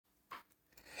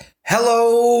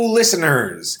Hello,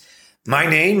 listeners. My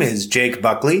name is Jake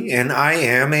Buckley, and I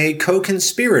am a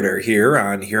co-conspirator here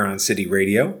on Huron City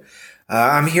Radio.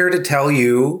 I'm here to tell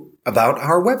you about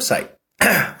our website.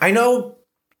 I know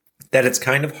that it's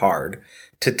kind of hard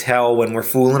to tell when we're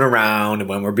fooling around and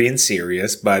when we're being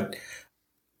serious, but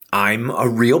I'm a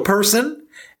real person,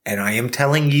 and I am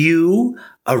telling you,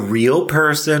 a real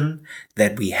person,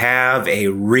 that we have a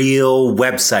real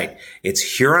website.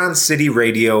 It's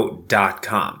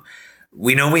HuronCityRadio.com.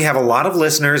 We know we have a lot of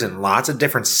listeners in lots of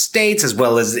different states as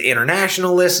well as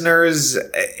international listeners,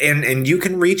 and you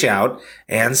can reach out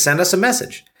and send us a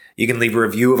message. You can leave a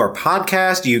review of our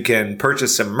podcast. You can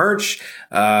purchase some merch.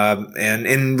 And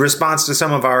in response to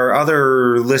some of our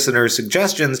other listeners'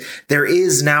 suggestions, there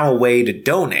is now a way to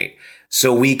donate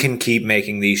so we can keep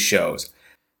making these shows.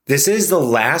 This is the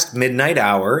last Midnight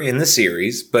Hour in the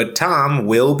series, but Tom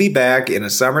will be back in a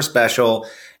summer special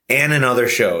and in other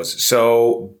shows.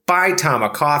 So buy Tom a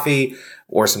coffee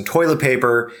or some toilet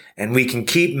paper, and we can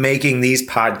keep making these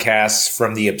podcasts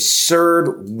from the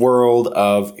absurd world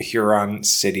of Huron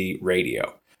City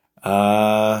Radio.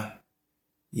 Yeah,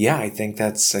 I think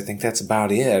that's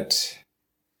about it.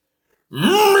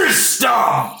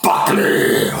 Mr.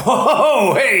 Buckley!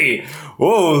 Oh, hey!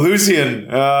 Whoa, Lucian.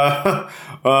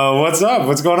 What's up?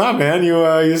 What's going on, man?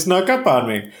 You snuck up on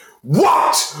me.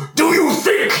 What do you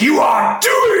think you are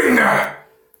doing?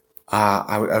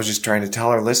 I was just trying to tell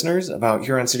our listeners about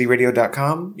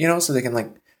HuronCityRadio.com, so they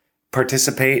can,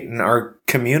 participate in our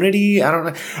community. I don't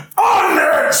know.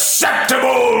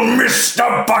 Unacceptable,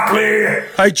 Mr. Buckley!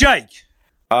 Hey, Jake.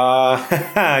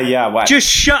 Yeah, what? Just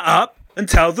shut up and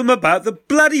tell them about the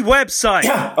bloody website.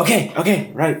 Yeah,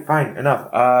 okay, right, fine,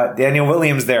 enough. Daniel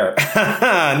Williams there.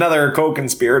 Another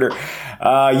co-conspirator.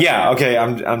 Yeah, okay,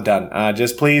 I'm done.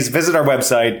 Just please visit our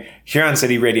website,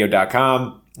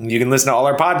 HuronCityRadio.com. You can listen to all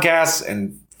our podcasts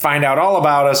and find out all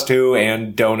about us too,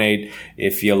 and donate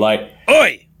if you like.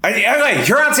 Oi!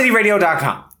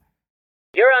 HuronCityRadio.com.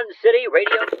 Huron City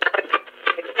Radio.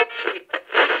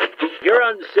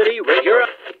 Huron City Radio.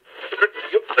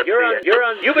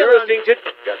 You've been listening to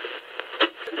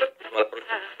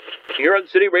Huron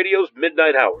City Radio's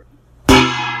Midnight Hour.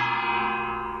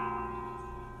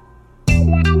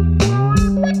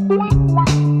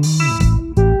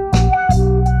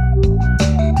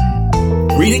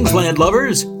 Greetings, land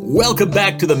lovers. Welcome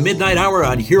back to the Midnight Hour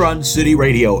on Huron City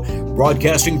Radio,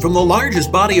 broadcasting from the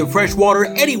largest body of fresh water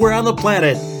anywhere on the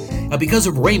planet. Because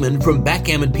of Raymond from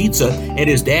Backgammon Pizza and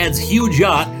his dad's huge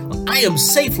yacht, I am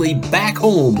safely back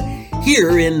home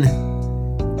here in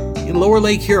Lower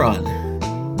Lake Huron.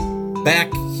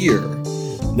 Back here,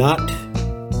 not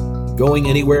going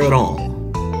anywhere at all.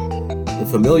 The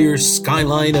familiar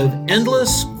skyline of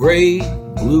endless gray,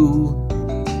 blue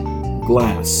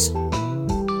glass,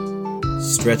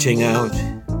 stretching out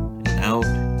and out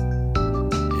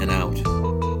and out,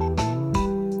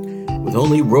 with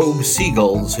only rogue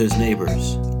seagulls as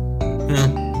neighbors.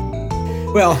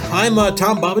 Well, I'm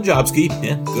Tom Babajobski.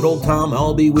 Yeah, good old Tom.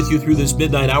 I'll be with you through this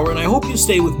midnight hour, and I hope you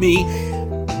stay with me.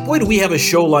 Boy, do we have a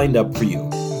show lined up for you.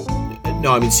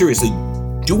 No, I mean, seriously,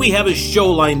 do we have a show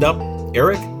lined up,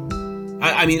 Eric?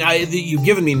 You've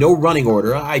given me no running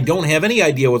order. I don't have any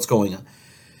idea what's going on.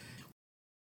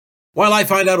 While I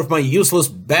find out if my useless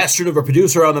bastard of a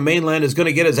producer on the mainland is going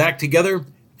to get his act together,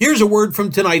 here's a word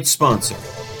from tonight's sponsor.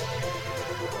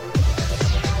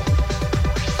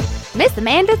 Miss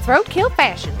Amanda's Roadkill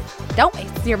Fashion. Don't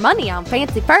waste your money on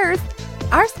fancy furs.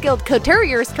 Our skilled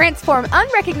couturiers transform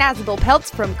unrecognizable pelts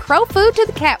from crow food to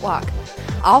the catwalk,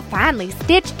 all finely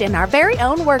stitched in our very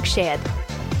own work shed.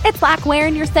 It's like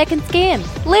wearing your second skin,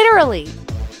 literally.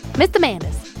 Miss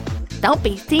Amanda's. Don't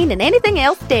be seen in anything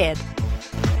else dead.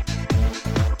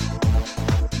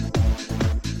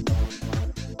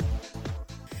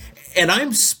 And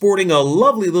I'm sporting a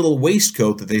lovely little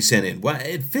waistcoat that they sent in. Well,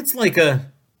 it fits like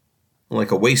a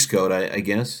waistcoat, I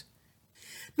guess.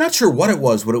 Not sure what it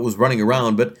was when it was running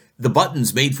around, but the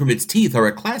buttons made from its teeth are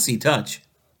a classy touch.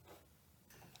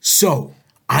 So,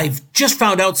 I've just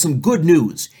found out some good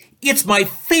news. It's my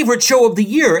favorite show of the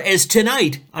year, as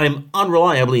tonight, I'm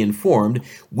unreliably informed,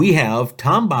 we have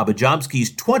Tom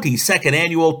Babajobski's 22nd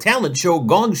annual talent show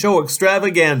Gong Show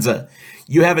Extravaganza.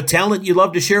 You have a talent you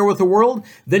love to share with the world?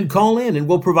 Then call in and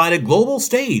we'll provide a global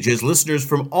stage as listeners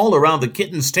from all around the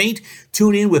kitten state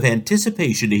tune in with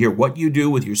anticipation to hear what you do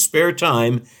with your spare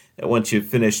time once you've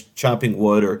finished chopping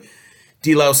wood or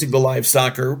delousing the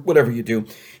livestock or whatever you do.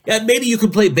 Maybe you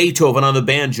could play Beethoven on the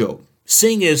banjo,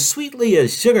 sing as sweetly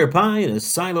as sugar pie in a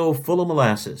silo full of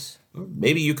molasses. Or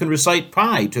maybe you can recite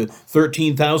pi to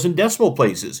 13,000 decimal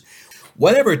places.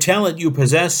 Whatever talent you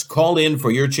possess, call in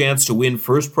for your chance to win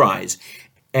first prize.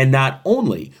 And not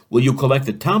only will you collect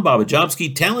the Tom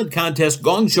Babajomsky Talent Contest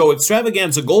Gong Show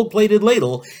Extravaganza gold-plated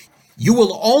ladle, you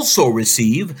will also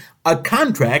receive a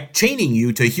contract chaining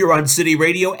you to Huron City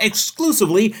Radio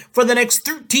exclusively for the next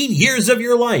 13 years of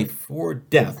your life, or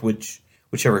death,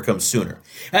 whichever comes sooner.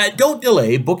 Don't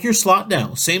delay. Book your slot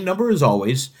now. Same number as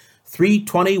always,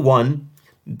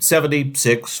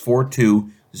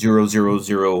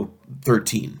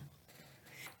 321-7642-00013.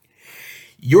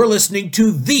 You're listening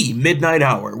to The Midnight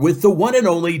Hour with the one and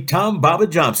only Tom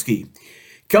Babajomsky.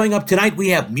 Coming up tonight, we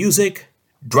have music,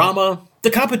 drama,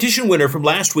 the competition winner from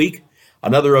last week,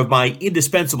 another of my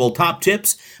indispensable top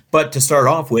tips, but to start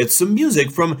off with, some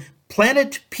music from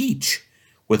Planet Peach,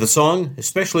 with a song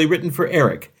especially written for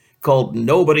Eric, called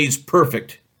Nobody's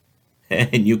Perfect.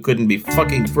 And you couldn't be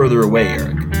fucking further away,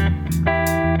 Eric.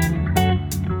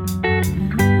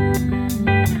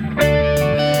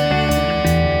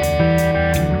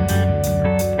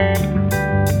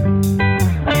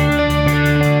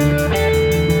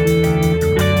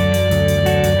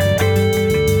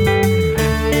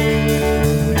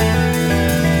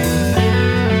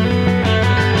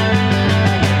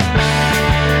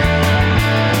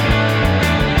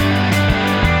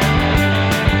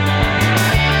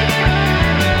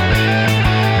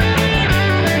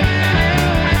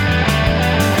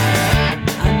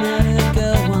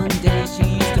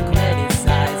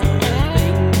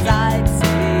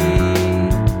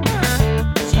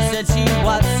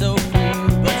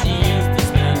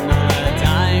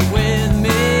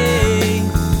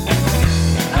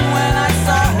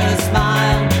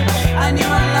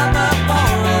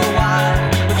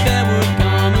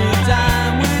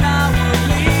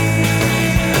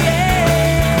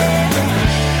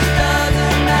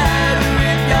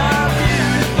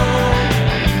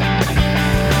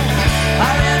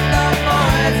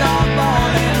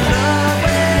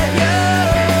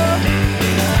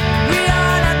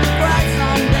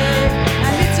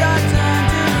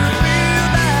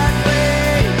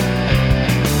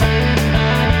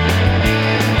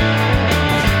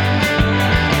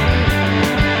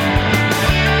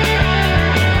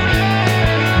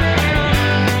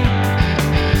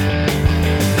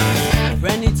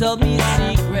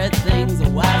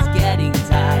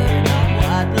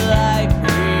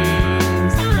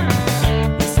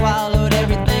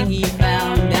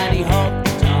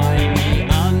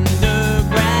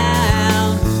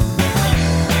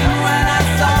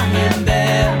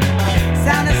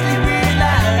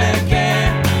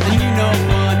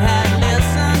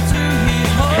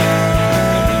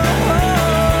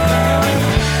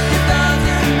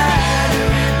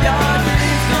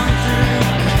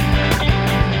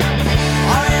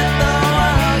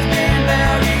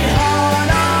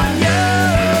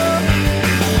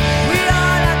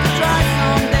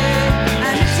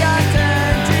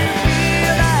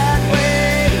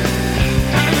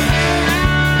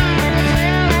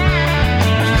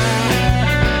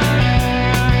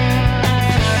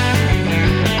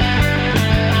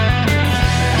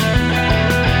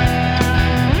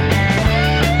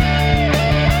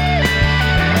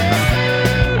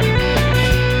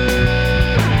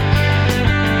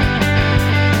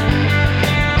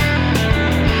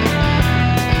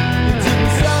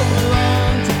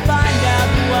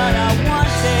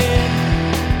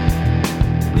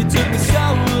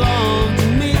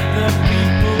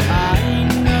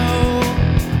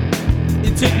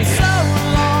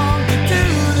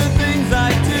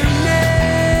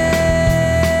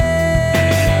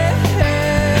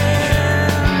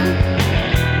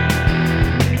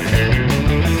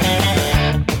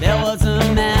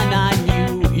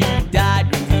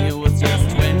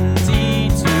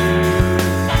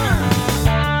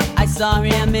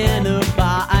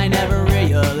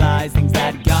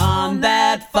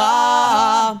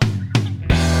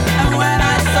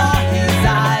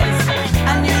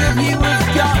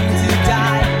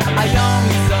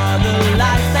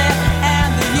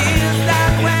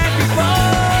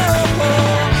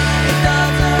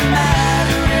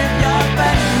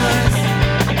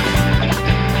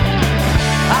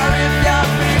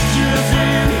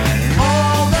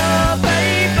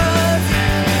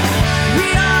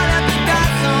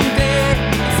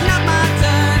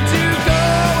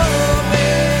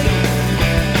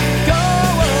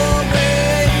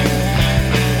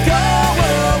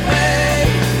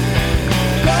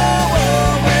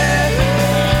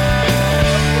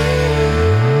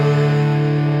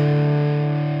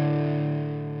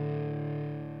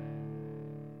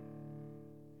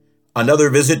 Another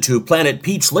visit to Planet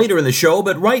Peach later in the show,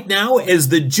 but right now, as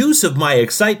the juice of my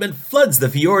excitement floods the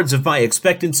fjords of my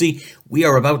expectancy, we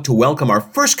are about to welcome our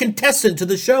first contestant to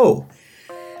the show.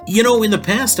 You know, in the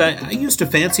past, I used to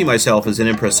fancy myself as an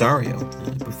impresario.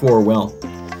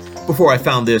 Before I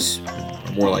found this,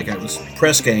 more like I was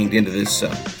press-ganged into this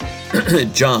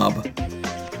job.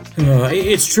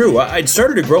 It's true, I'd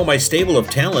started to grow my stable of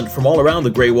talent from all around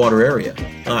the Greywater area.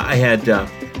 I had,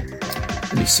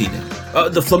 let me see now.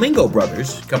 The Flamingo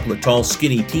Brothers, a couple of tall,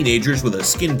 skinny teenagers with a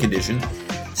skin condition.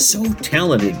 So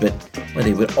talented, but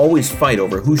they would always fight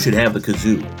over who should have the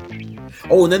kazoo.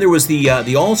 Oh, and then there was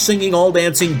the all-singing,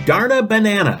 all-dancing Darna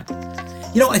Banana.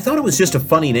 You know, I thought it was just a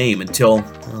funny name until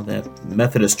that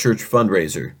Methodist Church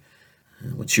fundraiser.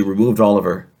 When she removed all of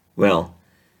her,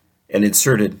 and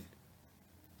inserted,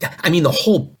 the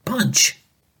whole bunch.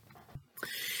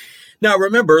 Now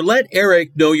remember, let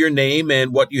Eric know your name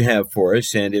and what you have for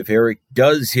us, and if Eric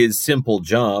does his simple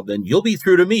job, then you'll be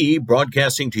through to me,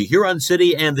 broadcasting to Huron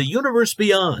City and the universe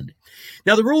beyond.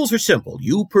 Now the rules are simple.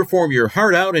 You perform your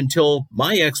heart out until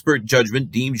my expert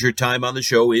judgment deems your time on the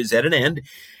show is at an end,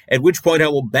 at which point I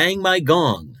will bang my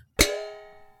gong.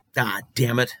 Ah,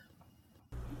 damn it.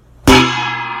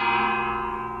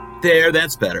 There,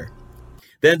 that's better.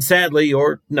 Then, sadly,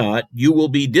 or not, you will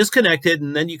be disconnected,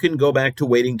 and then you can go back to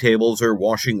waiting tables or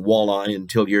washing walleye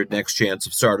until your next chance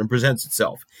of stardom presents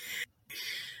itself.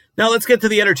 Now, let's get to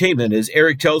the entertainment. As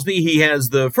Eric tells me, he has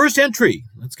the first entry.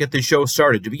 Let's get this show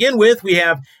started. To begin with, we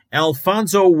have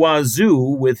Alfonso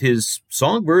Wazoo with his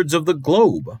Songbirds of the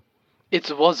Globe.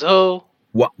 It's oiseau.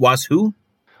 Wazoo?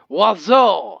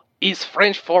 Oiseau is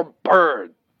French for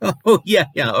bird. Oh, yeah,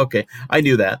 okay. I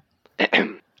knew that.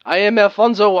 I am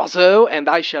Alfonso Oiseau, and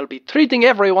I shall be treating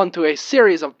everyone to a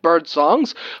series of bird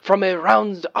songs from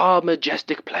around our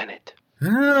majestic planet.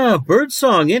 Ah, bird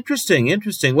song. Interesting.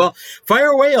 Well, fire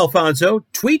away, Alfonso.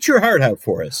 Tweet your heart out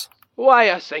for us.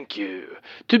 Why, thank you.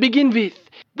 To begin with,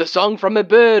 the song from a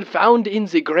bird found in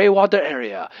the Greywater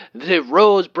area, the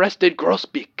rose-breasted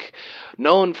grosbeak,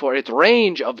 known for its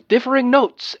range of differing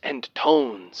notes and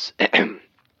tones.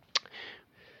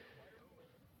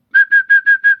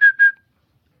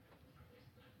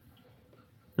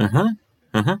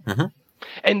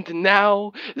 And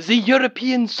now, the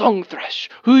European song thrush,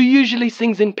 who usually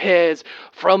sings in pairs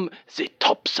from the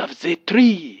tops of the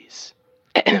trees.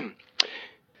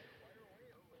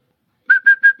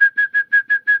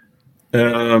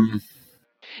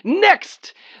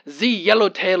 Next, the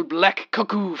yellow-tailed black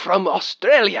cuckoo from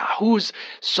Australia, whose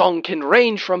song can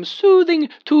range from soothing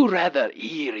to rather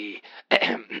eerie.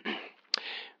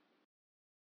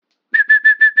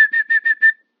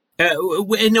 No,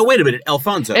 wait a minute,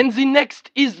 Alfonso. And the next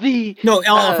is the... No,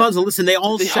 Alfonso, listen, they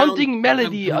all the sound... haunting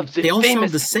melody of the they all sound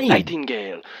famous the same.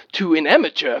 nightingale. To an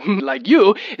amateur like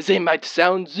you, they might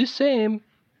sound the same.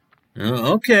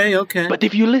 Okay. But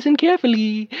if you listen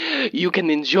carefully, you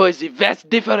can enjoy the vast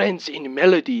difference in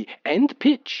melody and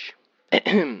pitch.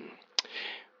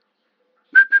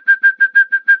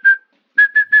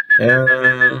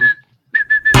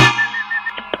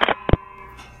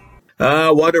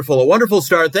 Wonderful. A wonderful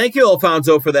start. Thank you,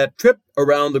 Alfonso, for that trip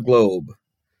around the globe.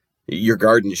 Your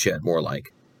garden shed, more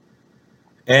like.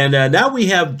 And now we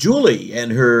have Julie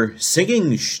and her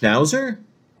singing schnauzer.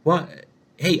 What?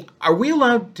 Hey, are we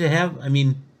allowed to have...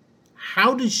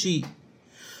 how does she...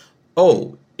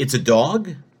 Oh, it's a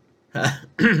dog?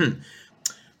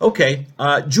 Okay.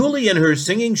 Julie and her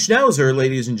singing schnauzer,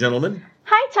 ladies and gentlemen.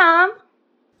 Hi, Tom.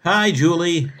 Hi,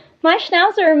 Julie. My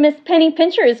schnauzer, Miss Penny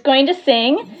Pincher, is going to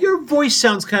sing. Your voice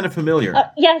sounds kind of familiar.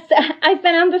 Yes, I've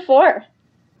been on before.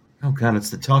 Oh, God,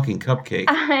 it's the talking cupcake.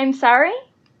 I'm sorry?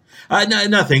 No,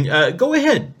 nothing. Go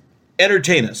ahead.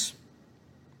 Entertain us.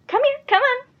 Come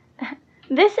on.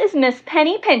 This is Miss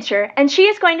Penny Pincher, and she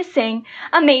is going to sing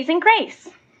Amazing Grace.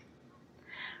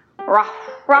 Ruff,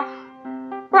 ruff,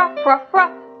 ruff, ruff,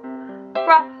 ruff,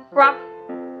 ruff, ruff,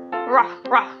 ruff,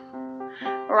 ruff,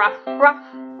 ruff, ruff.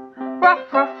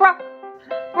 Ruff, ruff, ruff,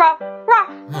 ruff, ruff.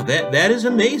 Oh, that is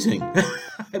amazing.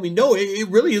 No, it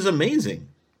really is amazing.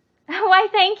 Why,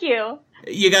 thank you.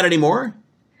 You got any more?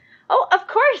 Oh, of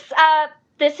course.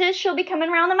 This is She'll Be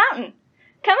Coming Round the Mountain.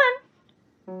 Come on.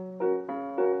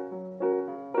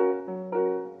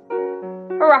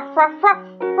 Ruff, ruff, ruff,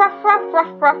 ruff, ruff,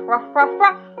 ruff, ruff, ruff, ruff,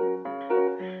 ruff.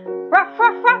 Ruff,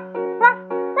 ruff, ruff, ruff,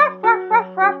 ruff, ruff, ruff,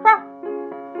 ruff, ruff.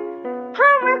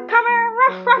 Coming,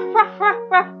 ruff, ruff, ruff, ruff,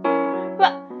 ruff.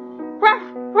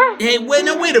 Hey, wait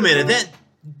a minute.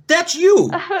 That's you.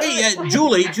 Hey,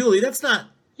 Julie, that's not...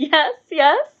 Yes.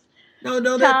 No,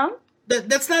 Tom?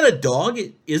 that's not a dog,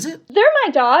 is it? They're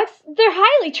my dogs. They're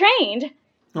highly trained.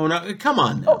 Oh, no, come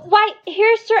on now. Why,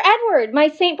 here's Sir Edward, my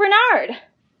St. Bernard.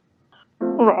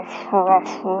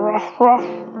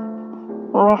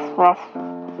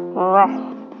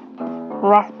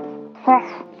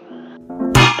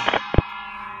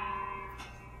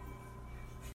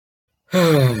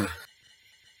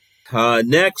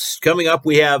 Next, coming up,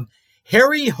 we have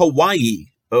Harry Hawaii,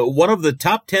 one of the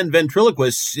top 10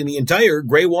 ventriloquists in the entire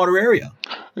Greywater area.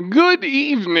 Good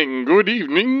evening, good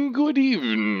evening, good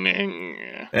evening.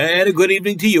 And a good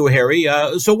evening to you, Harry.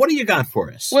 So what do you got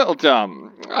for us? Well,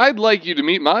 Tom, I'd like you to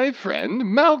meet my friend,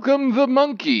 Malcolm the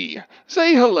Monkey.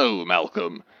 Say hello,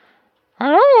 Malcolm.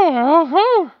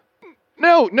 Hello.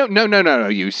 No,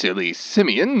 you silly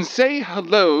simian. Say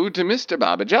hello to Mr.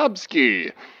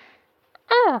 Babajobski.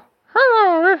 Oh,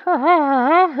 hello.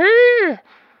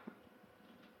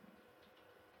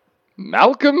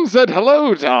 Malcolm said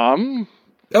hello, Tom.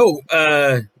 Oh,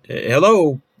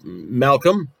 hello,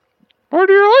 Malcolm. Would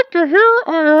you like to hear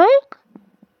a joke?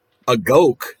 A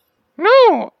goke?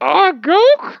 No, a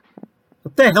joke?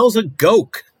 What the hell's a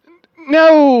goke?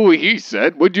 No, he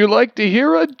said, would you like to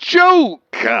hear a joke?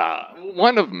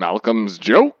 One of Malcolm's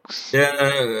jokes.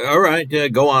 All right,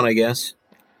 go on, I guess.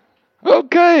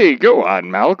 Okay, go on,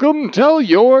 Malcolm. Tell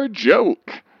your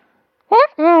joke. What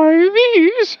are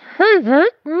these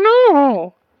favorite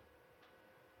novel?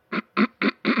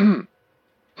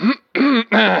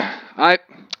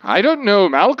 I don't know,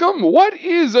 Malcolm. What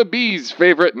is a bee's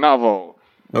favorite novel?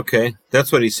 Okay,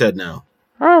 that's what he said now.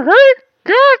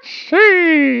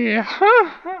 Gutsy!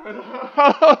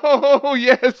 Oh,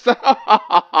 yes.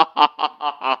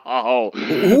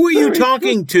 Who are you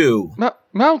talking to?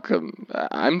 Malcolm.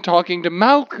 I'm talking to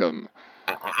Malcolm.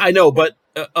 I know, but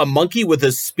a monkey with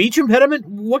a speech impediment?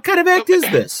 What kind of act is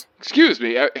this? Excuse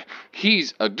me,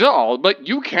 he's a doll, but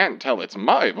you can't tell it's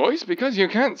my voice because you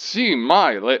can't see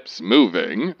my lips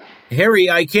moving. Harry,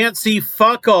 I can't see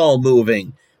fuck all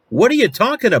moving. What are you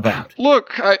talking about?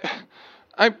 Look,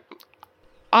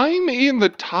 I'm in the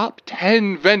top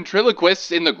 10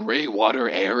 ventriloquists in the Greywater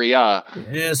area.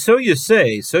 Yeah, so you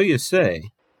say.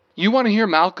 You want to hear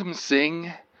Malcolm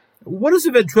sing? What does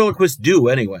a ventriloquist do,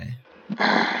 anyway?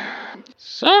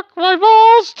 Suck my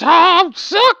balls, Tom!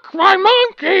 Suck my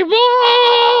monkey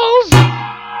balls!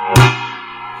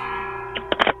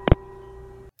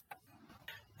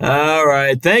 All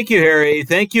right. Thank you, Harry.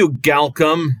 Thank you,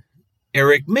 Galcum.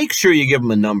 Eric, make sure you give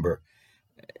him a number.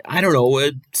 I don't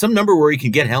know, some number where he can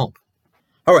get help.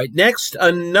 All right, next,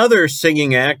 another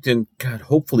singing act, and God,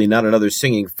 hopefully not another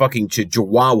singing fucking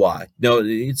chihuahua. No,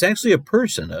 it's actually a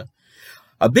person.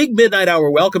 A big midnight hour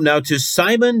welcome now to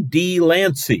Simon D.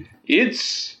 Lancey.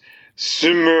 It's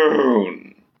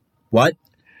Simone. What?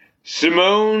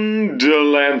 Simone de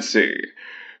Lancey.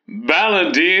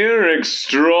 Balladeer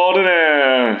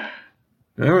extraordinaire.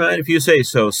 All right, if you say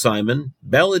so, Simon.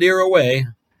 Balladeer away.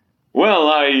 Well,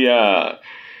 I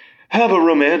have a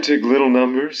romantic little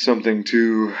number, something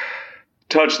to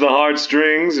touch the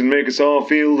heartstrings and make us all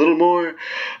feel a little more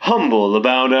humble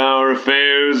about our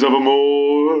affairs of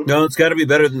amour. No, it's got to be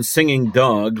better than singing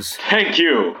dogs. Thank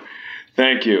you.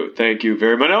 Thank you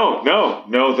very much.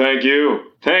 No, thank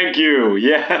you. Thank you.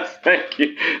 Yes, thank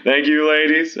you. Thank you,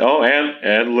 ladies. Oh,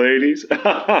 and ladies.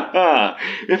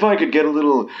 If I could get a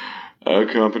little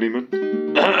accompaniment.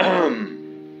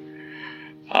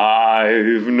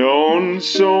 I've known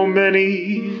so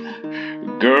many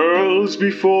girls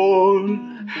before,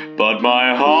 but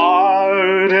my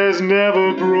heart has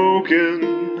never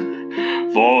broken.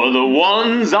 For the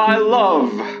ones I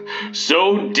love,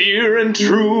 so dear and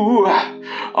true,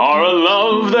 are a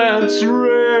love that's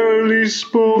rarely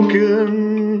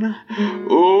spoken.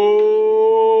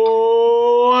 Oh,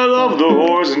 I love the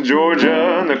whores in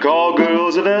Georgia and the call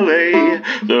girls of L.A.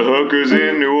 The hookers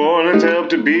in New Orleans help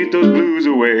to beat those blues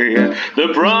away.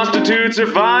 The prostitutes are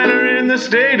finer in the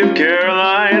state of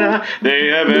Carolina. They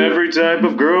have every type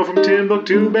of girl from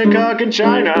Timbuktu, Bangkok, and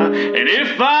China. And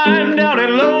if I'm down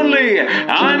and lonely,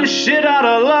 I'm shit out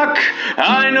of luck.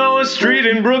 I know a street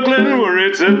in Brooklyn where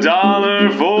it's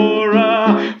 $1 for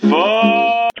a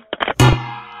fuck.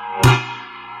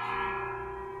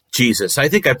 Jesus, I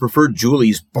think I prefer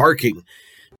Julie's barking.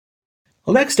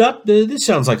 Well, next up, this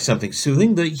sounds like something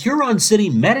soothing. The Huron City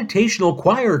Meditational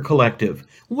Choir Collective.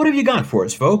 What have you got for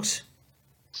us, folks?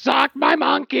 Suck my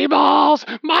monkey balls,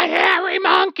 my hairy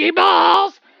monkey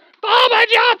balls.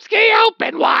 Babajobski,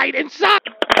 open wide and suck.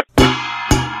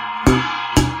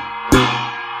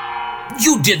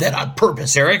 You did that on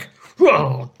purpose, Eric.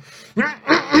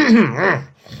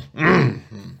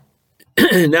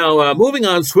 Now, moving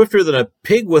on swifter than a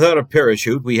pig without a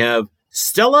parachute, we have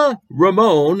Stella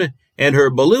Ramon and her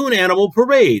balloon animal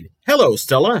parade. Hello,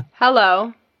 Stella.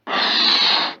 Hello.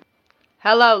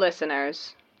 Hello,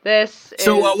 listeners. This is...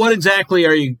 So what exactly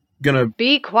are you gonna...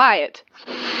 Be quiet.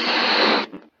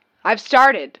 I've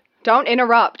started. Don't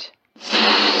interrupt.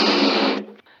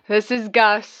 This is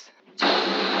Gus.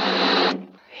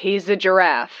 He's a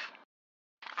giraffe.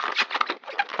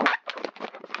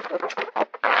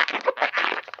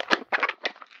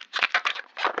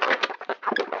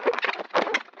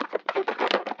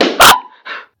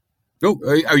 Oh,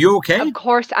 are you okay? Of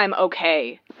course I'm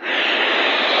okay.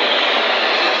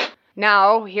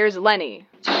 Now, here's Lenny.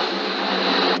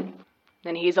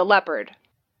 And he's a leopard.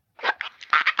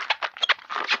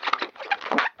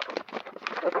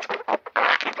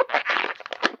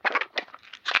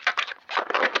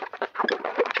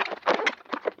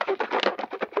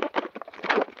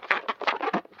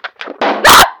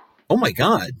 Oh my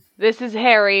God. This is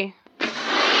Harry.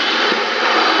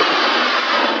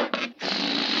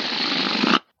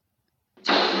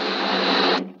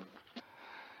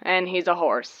 And he's a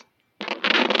horse.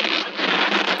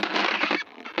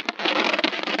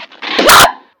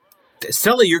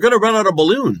 Sally, you're gonna run out of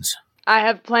balloons. I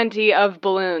have plenty of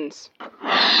balloons.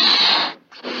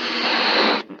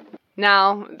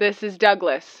 Now, this is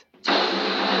Douglas.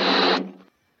 And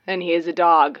he is a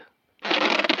dog.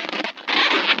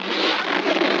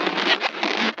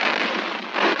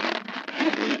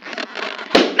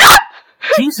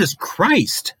 Jesus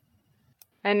Christ.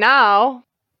 And now,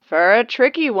 for a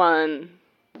tricky one.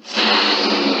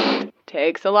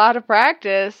 Takes a lot of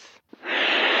practice.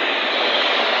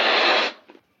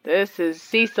 This is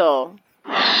Cecil.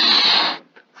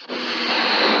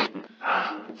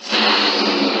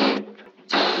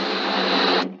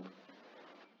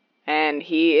 And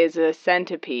he is a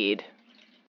centipede.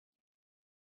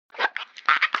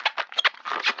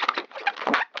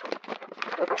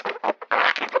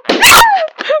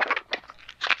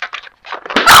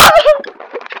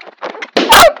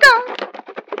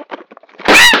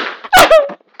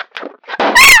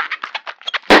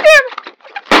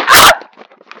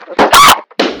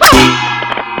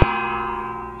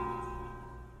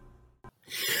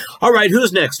 All right,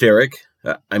 who's next, Eric?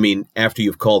 After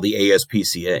you've called the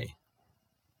ASPCA.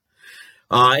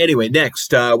 Anyway,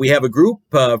 next, we have a group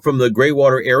from the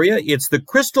Greywater area. It's the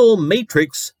Crystal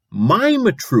Matrix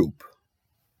Mime Troupe.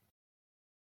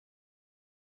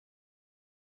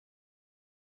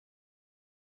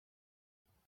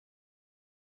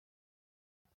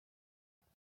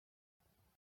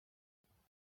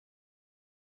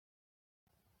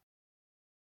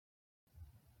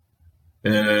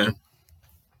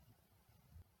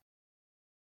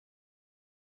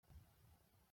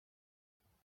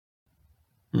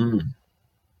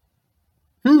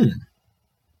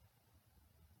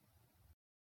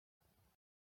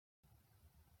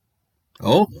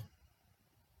 Oh.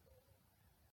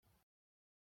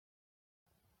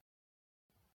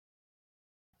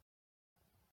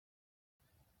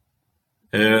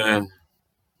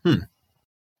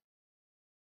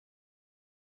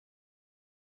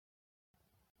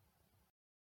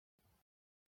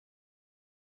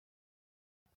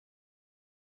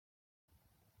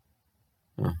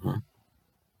 Uh-huh.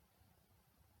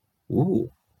 Ooh.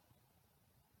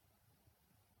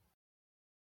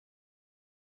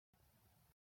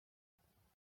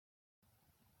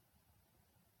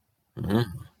 Uh-huh.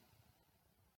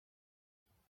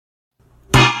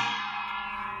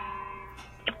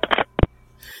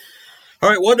 All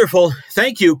right, wonderful.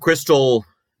 Thank you, Crystal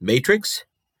Matrix.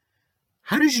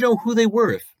 How did you know who they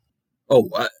were?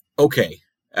 Okay.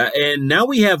 And now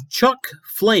we have Chuck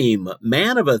Flame,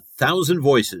 man of 1,000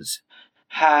 voices.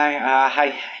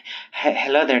 Hi,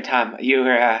 hello there, Tom.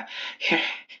 You're a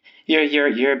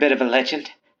bit of a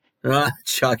legend.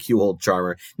 Chuck, you old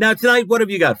charmer. Now tonight, what have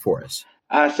you got for us?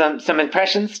 Some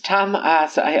impressions, Tom.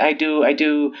 So I do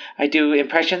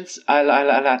impressions.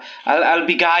 I'll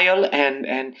beguile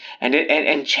and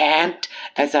enchant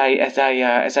as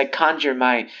I conjure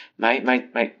my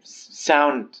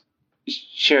sound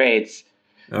charades.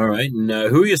 All right, and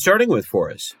who are you starting with for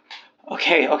us?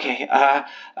 Okay.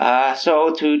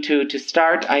 So to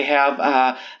start, I have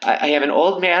an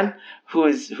old man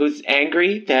who's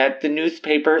angry that the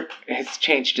newspaper has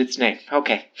changed its name.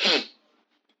 Okay.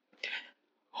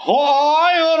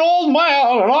 I'm an old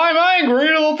man, and I'm angry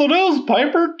that the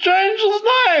newspaper changed its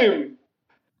name.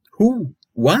 Who?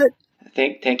 What?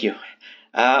 Thank you.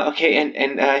 Okay,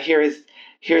 and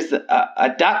here's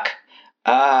a duck.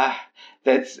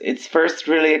 It's first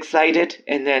really excited,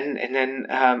 and then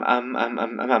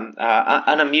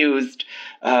unamused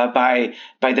by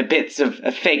the bits of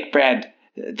fake bread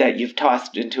that you've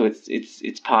tossed into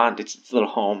its pond, its little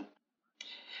home.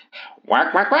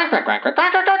 Quack, quack, quack, quack, quack, quack,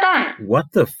 quack, quack, quack.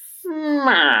 What the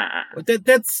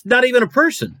That's not even a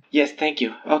person. Yes, thank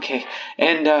you. Okay,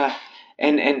 and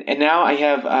now I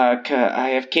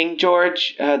have King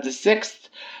George the Sixth.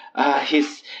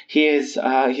 He's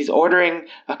ordering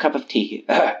a cup of tea.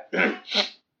 Get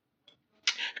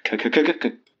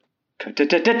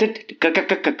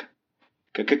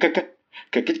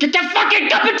your fucking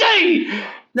cup of tea!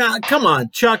 Now, come on,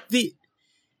 Chuck.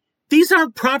 These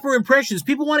aren't proper impressions.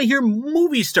 People want to hear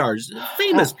movie stars,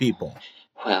 famous people.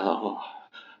 Well,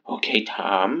 okay,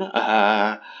 Tom.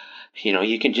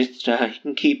 You can just you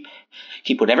can keep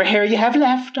whatever hair you have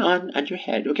left on your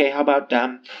head. Okay, how about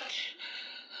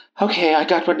Okay, I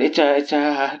got one. It's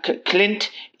Clint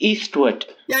Eastwood.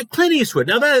 Yeah, Clint Eastwood.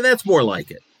 Now that's more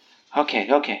like it. Okay.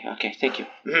 Thank you.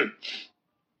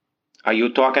 Are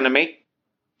you talking to me?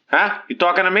 Huh? You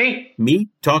talking to me? Me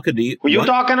talking to you? Who you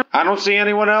talking to? I don't see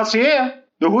anyone else here.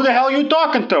 Who the hell are you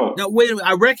talking to? Now, wait a minute.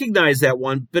 I recognize that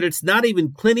one, but it's not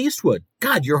even Clint Eastwood.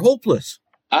 God, you're hopeless.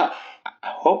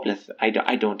 Hopeless? I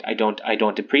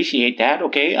don't appreciate that.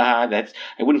 Okay, I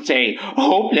wouldn't say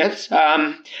hopeless.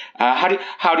 How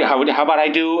about I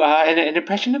do an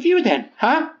impression of you then?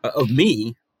 Huh? Of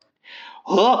me?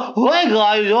 Hey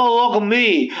guys, don't look at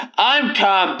me. I'm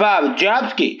Tom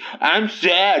Babajowski. I'm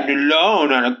sad and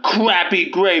alone on a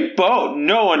crappy gray boat.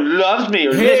 No one loves me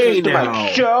or listens to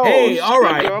my shows. Hey, all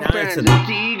right. My girlfriend's a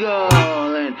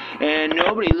seagull, and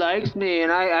nobody likes me.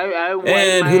 And I wipe my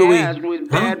ass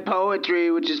with bad poetry,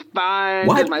 which is fine.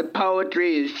 What? Because my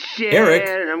poetry is shit. Eric?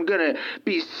 And I'm gonna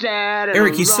be sad and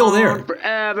Eric, he's still there.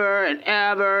 forever and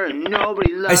ever, and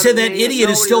nobody loves me. I said that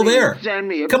idiot is still there. Send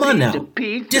me a Come on piece now. of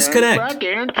pizza. Disconnect. Fuck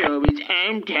anchovies.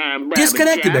 I'm Tom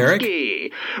Disconnect him, Eric.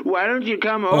 Babajowski. Why don't you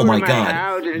come over Oh my to my God.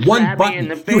 house and One slap button. me in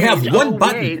the You face? have one Oh,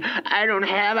 button. wait, I don't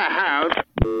have a house.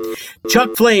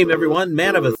 Chuck Flame, everyone,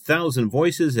 man of 1,000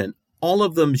 voices, and all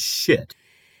of them shit.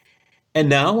 And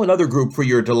now another group for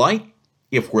your delight,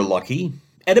 if we're lucky,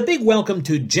 and a big welcome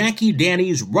to Jackie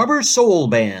Danny's Rubber Soul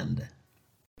Band.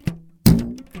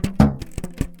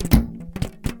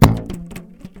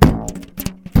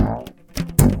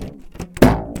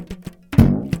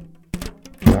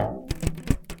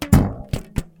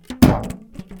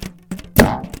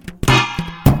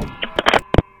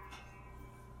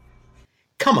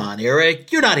 Come on,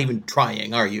 Eric. You're not even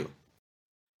trying, are you?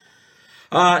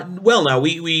 Well, now,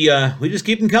 we just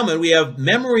keep them coming. We have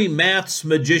memory maths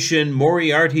magician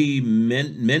Moriarty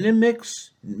Minimix?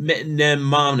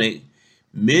 Mnemonic?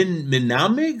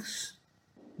 Minomics?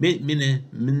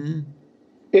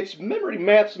 It's memory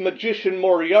maths magician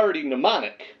Moriarty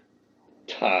mnemonic.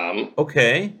 Tom.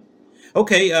 Okay,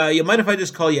 you mind if I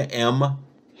just call you M?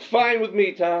 Fine with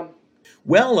me, Tom.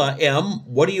 Well, M,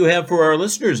 what do you have for our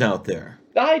listeners out there?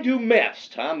 I do maths,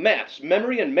 Tom. Maths,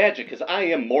 memory, and magic, because I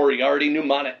am Moriarty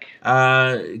mnemonic.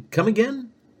 Come again?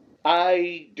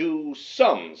 I do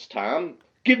sums, Tom.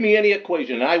 Give me any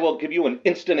equation, and I will give you an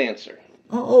instant answer.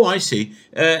 Oh, I see.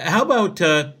 How about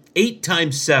 8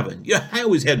 times 7? Yeah, I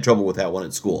always had trouble with that one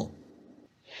at school.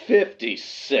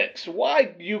 56.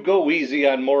 Why you go easy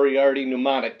on Moriarty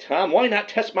mnemonic, Tom? Why not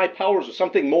test my powers with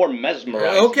something more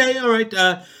mesmerizing? Okay, all right.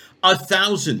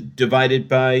 1,000 divided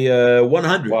by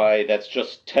 100. Why, that's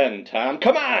just 10, Tom.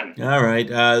 Come on! All right.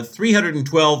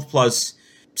 312 plus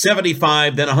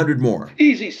 75, then 100 more.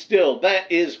 Easy still.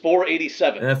 That is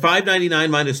 487. 599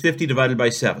 minus 50 divided by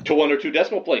 7. To 1 or 2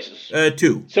 decimal places.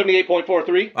 2.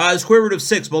 78.43. Square root of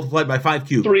 6 multiplied by 5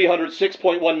 cubed.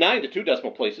 306.19 to 2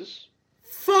 decimal places.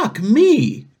 Fuck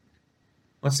me.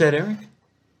 What's that, Eric?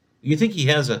 You think he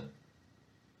has a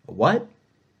what?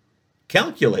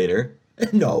 Calculator?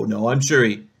 No, I'm sure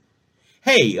he...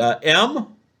 Hey, M?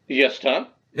 Yes, Tom?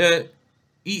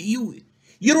 You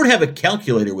don't have a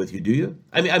calculator with you, do you?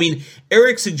 I mean,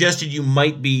 Eric suggested you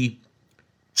might be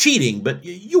cheating, but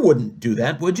you wouldn't do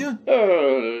that, would you?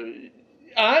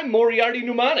 I'm Moriarty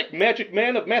Mnemonic, magic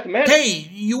man of mathematics. Hey,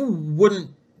 you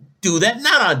wouldn't do that.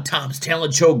 Not on Tom's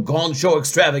Talent Show Gong Show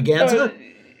Extravaganza.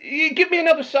 Give me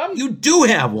another sum. You do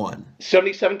have one.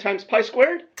 77 times pi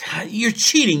squared? God, you're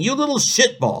cheating, you little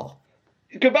shitball.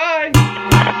 Goodbye.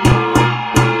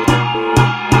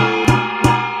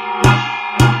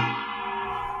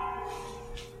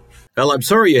 Well, I'm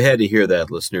sorry you had to hear that,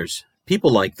 listeners.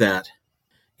 People like that.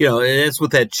 You know, and that's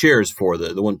what that chair's for,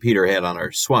 the one Peter had on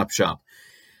our swap shop.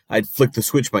 I'd flick the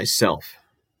switch myself.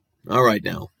 All right,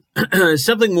 now.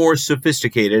 Something more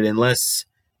sophisticated and less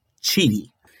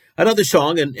cheaty. Another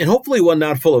song, and hopefully one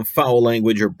not full of foul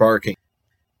language or barking.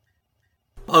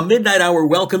 A midnight hour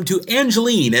welcome to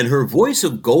Angeline and her voice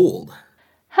of gold.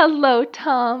 Hello,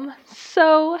 Tom.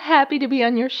 So happy to be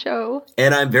on your show.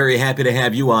 And I'm very happy to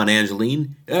have you on,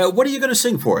 Angeline. What are you going to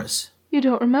sing for us? You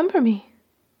don't remember me,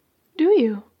 do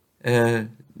you?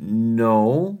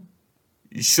 No.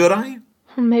 Should I?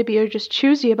 Maybe you're just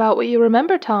choosy about what you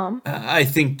remember, Tom. I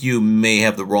think you may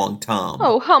have the wrong Tom.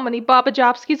 Oh, how many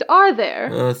Babajopskis are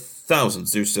there?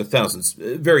 Thousands. There's thousands.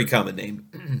 Very common name.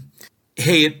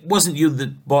 Hey, it wasn't you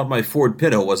that bought my Ford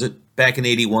Pinto, was it? Back in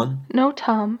 81? No,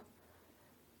 Tom.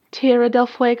 Tierra del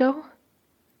Fuego?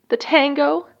 The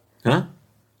tango? Huh?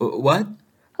 What?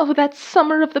 Oh, that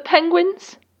summer of the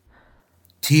penguins?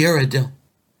 Tierra del...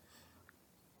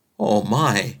 Oh,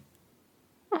 my.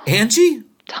 Angie?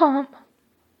 Tom,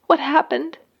 what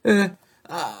happened?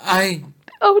 I...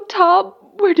 Oh, Tom,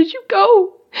 where did you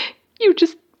go? You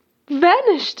just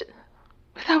vanished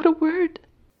without a word.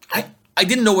 I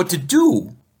didn't know what to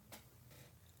do.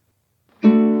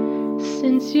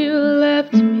 Since you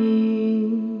left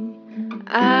me,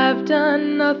 I've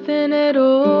done nothing at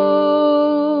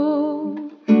all.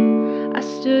 I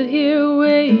stood here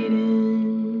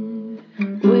waiting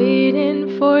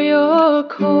for your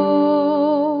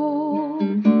call.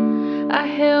 I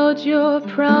held your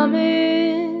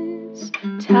promise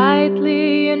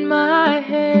tightly in my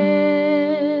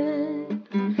hand,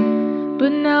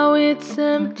 but now it's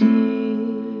empty.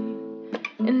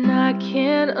 And I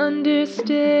can't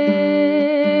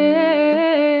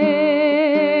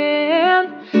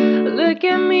understand. Look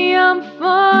at me, I'm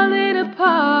falling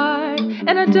apart,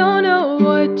 and I don't know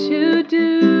what to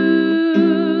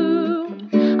do.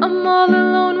 I'm all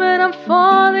alone when I'm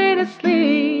falling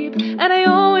asleep, and I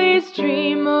always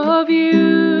dream of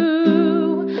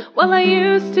you. Well, I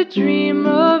used to dream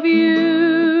of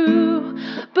you,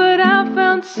 but I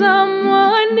found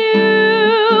someone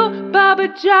new.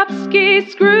 Babajopski,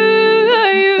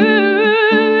 screw you.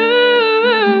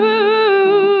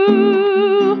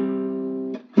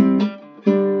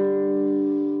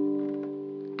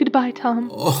 Goodbye, Tom.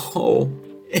 Oh,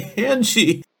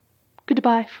 Angie.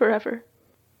 Goodbye forever.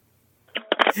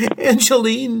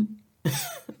 Angeline.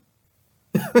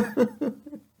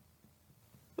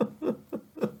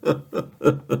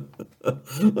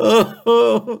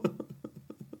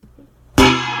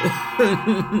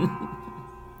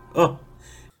 Oh,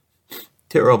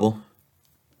 terrible.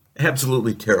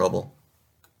 Absolutely terrible.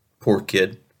 Poor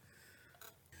kid.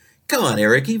 Come on,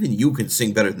 Eric, even you can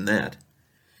sing better than that.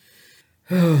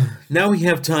 Now we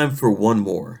have time for one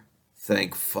more.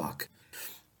 Thank fuck.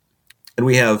 And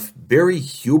we have Barry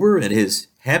Huber and his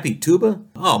Happy Tuba.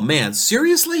 Oh man,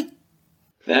 seriously?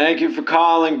 Thank you for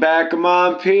calling Back 'em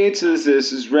on Pizzas.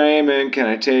 This is Raymond. Can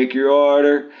I take your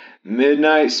order?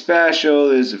 Midnight Special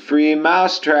is a free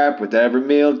mousetrap with every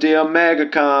meal deal mega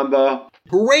combo.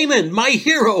 Raymond, my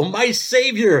hero, my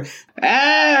savior.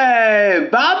 Hey,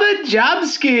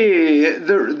 Babajopski.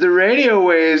 The radio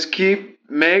waves keep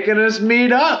making us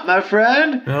meet up, my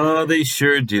friend. Oh, they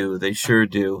sure do. They sure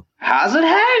do. How's it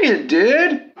hanging,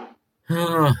 dude?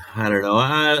 Oh, I don't know.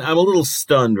 I'm a little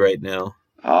stunned right now.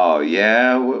 Oh,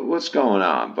 yeah? What's going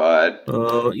on, bud?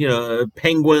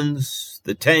 Penguins,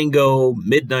 the tango,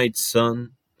 Midnight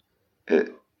Sun.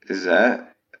 Is that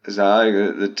like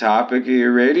the topic of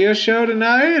your radio show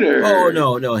tonight, or? Oh,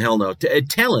 no, hell no.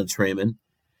 Talents, Raymond.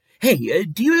 Hey,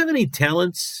 do you have any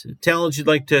talents? Talents you'd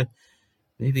like to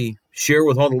maybe share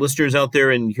with all the listeners out there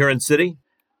in Huron City?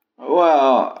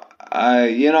 Well,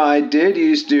 I did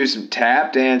used to do some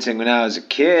tap dancing when I was a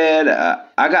kid.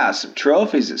 I got some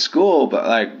trophies at school,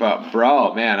 but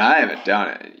bro, man, I haven't done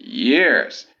it in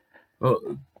years.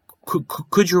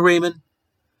 Could you, Raymond?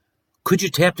 Could you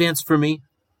tap dance for me?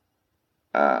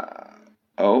 Okay.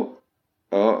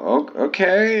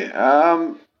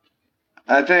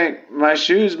 I think my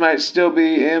shoes might still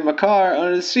be in my car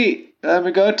under the seat. Let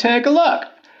me go take a look.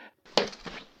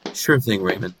 Sure thing,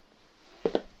 Raymond.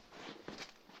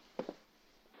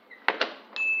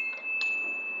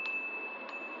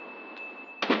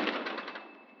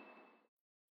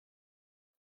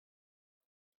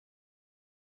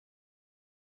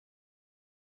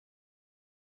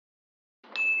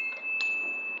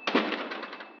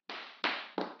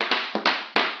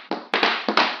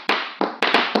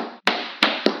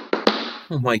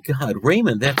 Oh my God,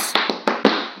 Raymond, that's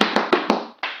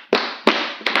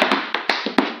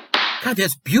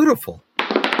beautiful.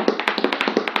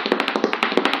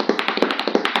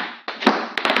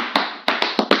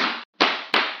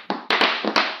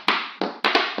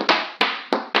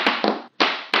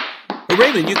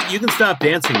 Raymond, you can stop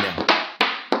dancing now.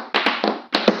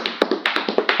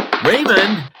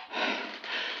 Raymond!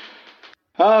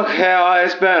 Okay, well,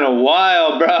 it's been a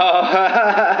while, bro.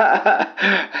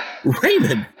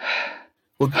 Raymond!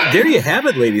 Well, there you have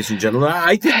it, ladies and gentlemen.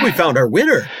 I think we found our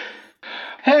winner.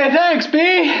 Hey, thanks,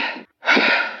 B.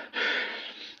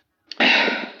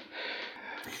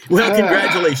 Well,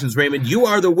 congratulations, Raymond. You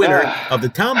are the winner of the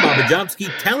Tom Babajomsky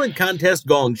Talent Contest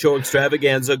Gong Show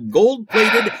Extravaganza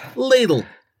gold-plated ladle.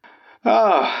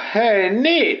 Oh, hey,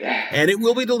 neat. And it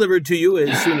will be delivered to you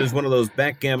as soon as one of those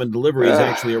backgammon deliveries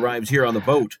actually arrives here on the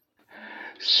boat.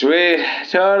 Sweet.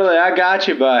 Totally. I got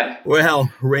you, bud.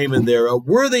 Well, Raymond, they're a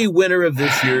worthy winner of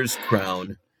this year's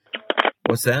crown.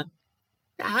 What's that?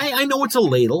 I know it's a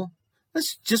ladle.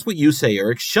 That's just what you say,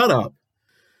 Eric. Shut up.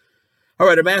 All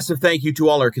right, a massive thank you to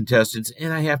all our contestants.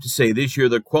 And I have to say, this year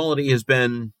the quality has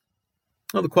been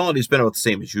about the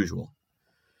same as usual.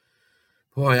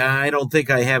 Boy, I don't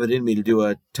think I have it in me to do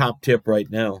a top tip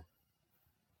right now.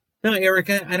 No,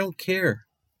 Eric, I don't care.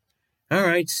 All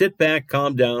right, sit back,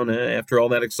 calm down after all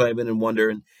that excitement and wonder.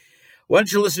 And why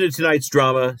don't you listen to tonight's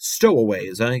drama, Stowaway,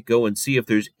 as I go and see if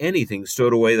there's anything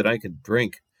stowed away that I can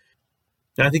drink.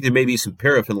 I think there may be some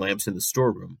paraffin lamps in the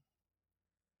storeroom.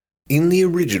 In the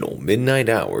original Midnight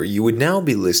Hour, you would now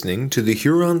be listening to the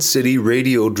Huron City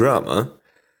radio drama,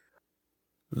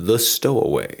 The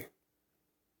Stowaway.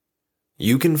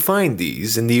 You can find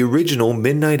these in the original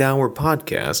Midnight Hour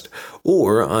podcast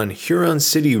or on Huron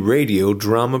City Radio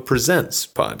Drama Presents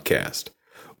podcast,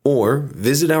 or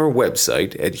visit our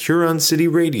website at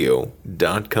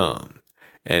huroncityradio.com.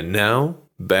 And now,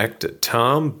 back to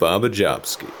Tom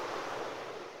Babajomsky.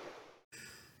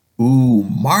 Ooh,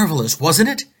 marvelous, wasn't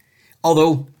it?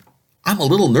 Although, I'm a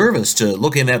little nervous to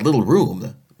look in that little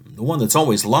room, the one that's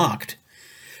always locked.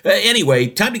 Anyway,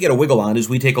 time to get a wiggle on as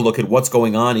we take a look at what's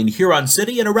going on in Huron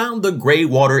City and around the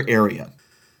Greywater area.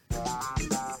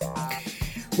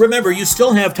 Remember, you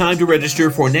still have time to register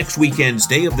for next weekend's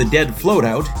Day of the Dead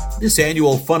Floatout. This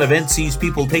annual fun event sees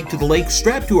people take to the lake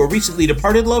strapped to a recently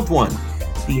departed loved one.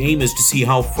 The aim is to see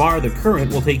how far the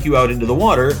current will take you out into the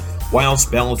water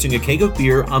whilst balancing a keg of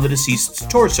beer on the deceased's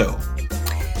torso.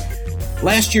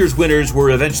 Last year's winners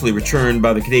were eventually returned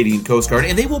by the Canadian Coast Guard,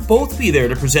 and they will both be there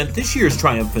to present this year's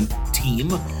triumphant team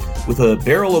with a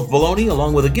barrel of bologna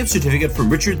along with a gift certificate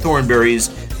from Richard Thornberry's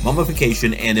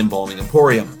Mummification and Embalming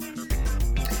Emporium.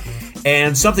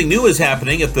 And something new is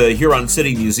happening at the Huron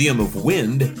City Museum of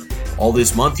Wind. All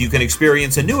this month you can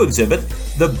experience a new exhibit,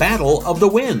 The Battle of the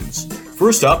Winds.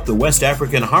 First up, the West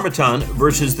African Harmattan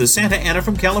versus the Santa Ana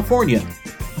from California.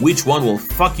 Which one will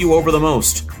fuck you over the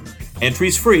most?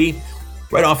 Entries free,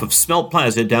 right off of Smelt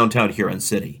Plaza, downtown Huron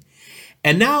City.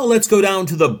 And now let's go down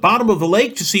to the bottom of the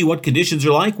lake to see what conditions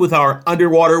are like with our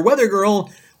underwater weather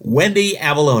girl, Wendy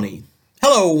Avalone.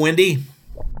 Hello, Wendy.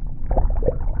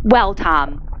 Well,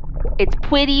 Tom, it's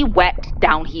pretty wet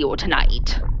down here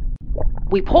tonight.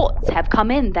 Reports have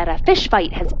come in that a fish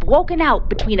fight has broken out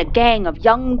between a gang of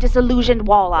young disillusioned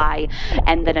walleye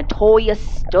and the notorious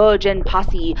sturgeon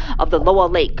posse of the lower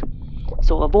lake.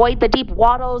 So avoid the deep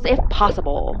waters if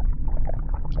possible.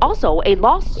 Also, a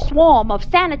lost swarm of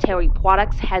sanitary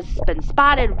products has been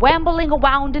spotted rambling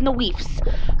around in the reefs,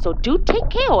 so do take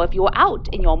care if you're out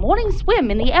in your morning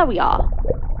swim in the area.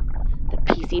 The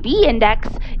PCB index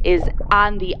is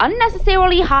on the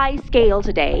unnecessarily high scale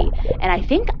today, and I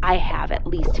think I have at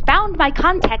least found my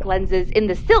contact lenses in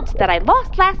the silt that I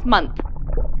lost last month.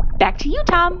 Back to you,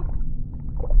 Tom.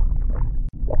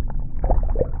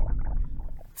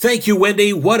 Thank you,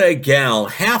 Wendy. What a gal.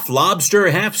 Half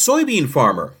lobster, half soybean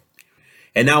farmer.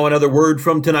 And now another word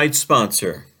from tonight's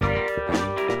sponsor.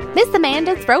 Miss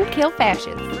Amanda's Roadkill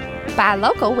Fashions. Buy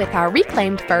local with our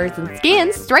reclaimed furs and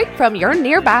skins straight from your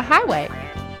nearby highway.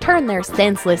 Turn their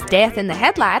senseless death in the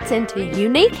headlights into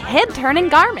unique head-turning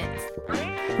garments.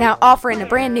 Now offering a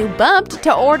brand new bump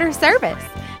to order service.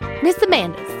 Miss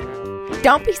Amanda's.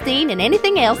 Don't be seen in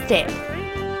anything else dead.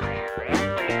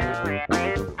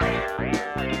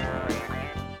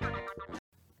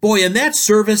 Boy, and that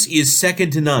service is second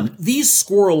to none. These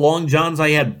squirrel long johns I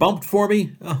had bumped for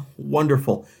me, oh,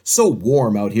 wonderful. So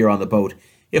warm out here on the boat,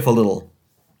 if a little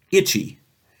itchy.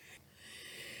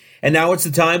 And now it's the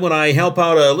time when I help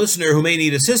out a listener who may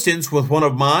need assistance with one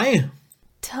of my...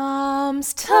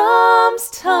 Tom's.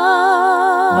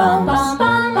 Bum, bum,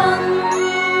 bum.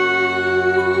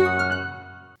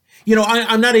 You know,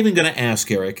 I'm not even going to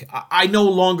ask, Eric. I no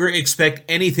longer expect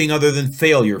anything other than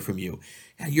failure from you.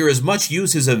 You're as much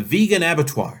use as a vegan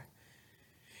abattoir.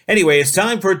 Anyway, it's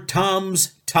time for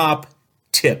Tom's Top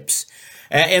Tips.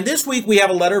 And this week we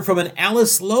have a letter from an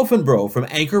Alice Laufenbrough from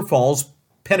Anchor Falls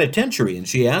Penitentiary, and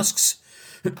she asks,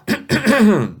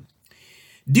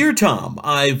 Dear Tom,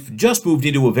 I've just moved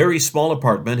into a very small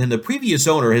apartment, and the previous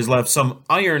owner has left some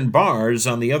iron bars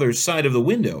on the other side of the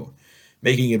window,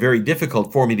 making it very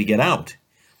difficult for me to get out.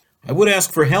 I would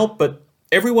ask for help, but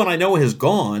everyone I know has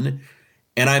gone,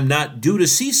 and I'm not due to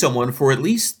see someone for at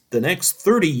least the next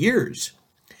 30 years.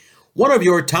 one of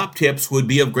your top tips would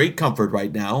be of great comfort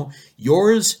right now.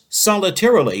 Yours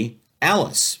solitarily,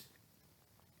 Alice.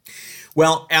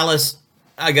 Well, Alice,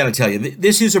 I gotta tell you,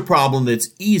 this is a problem that's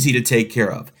easy to take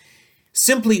care of.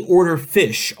 Simply order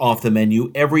fish off the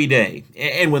menu every day.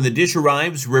 And when the dish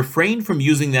arrives, refrain from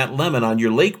using that lemon on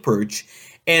your lake perch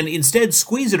and instead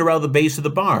squeeze it around the base of the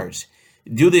bars.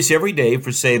 Do this every day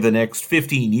for, say, the next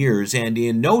 15 years, and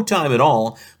in no time at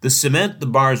all, the cement the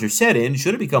bars are set in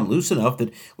should have become loose enough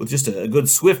that with just a good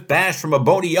swift bash from a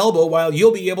bony elbow, while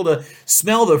you'll be able to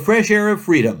smell the fresh air of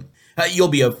freedom. You'll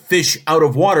be a fish out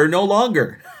of water no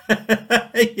longer.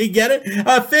 You get it?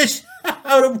 A fish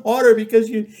out of water because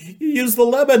you use the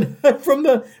lemon from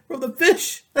the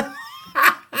fish.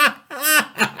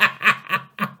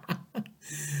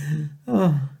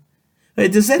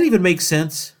 Does that even make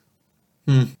sense?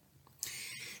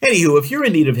 Anywho, if you're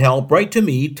in need of help, write to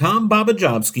me, Tom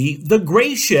Babajobski, the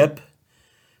Gray Ship,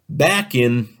 back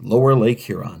in Lower Lake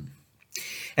Huron.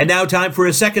 And now time for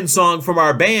a second song from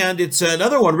our band. It's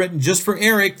another one written just for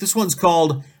Eric. This one's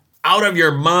called Out of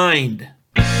Your Mind.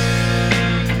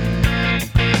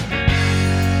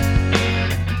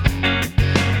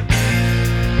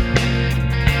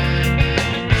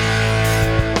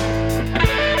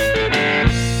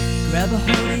 Grab a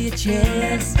hold of your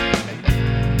chest,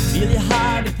 feel your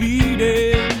heart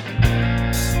beating.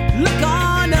 Look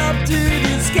on up to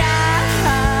the sky.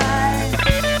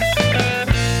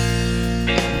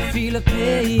 Feel a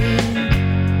pain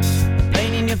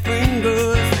in your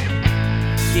fingers.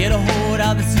 Get a hold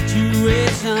of the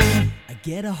situation.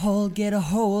 Get a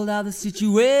hold of the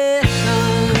situation.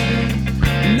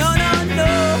 No, no, no.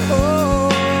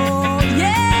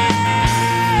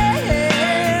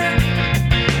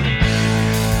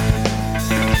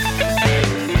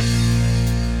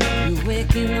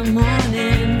 In the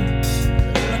morning,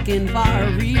 looking for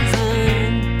a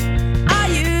reason. Are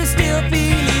you still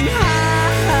feeling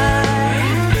high?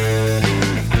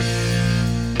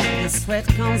 The sweat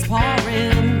comes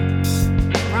pouring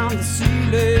from the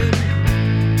ceiling.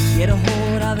 Get a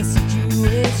hold of the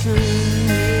situation.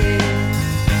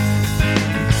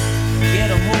 Get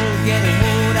a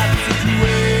hold of the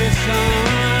situation.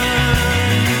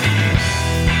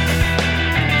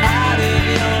 Out of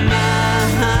your mind.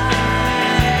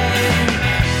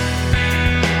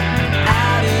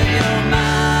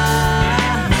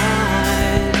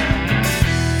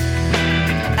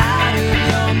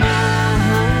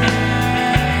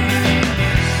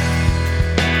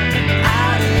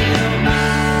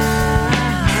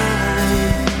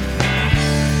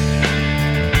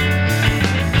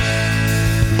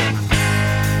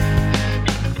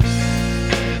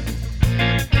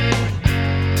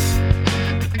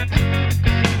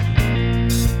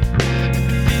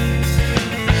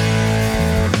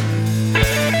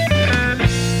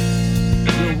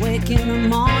 In the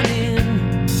morning,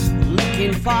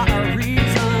 looking for a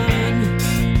reason.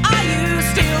 Are you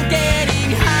still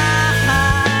getting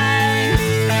high?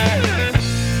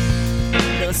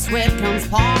 The sweat comes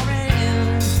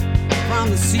pouring from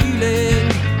the ceiling.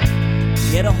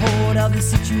 Get a hold of the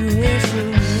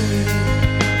situation.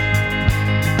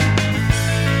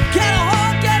 Get a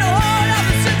hold of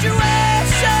the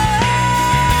situation.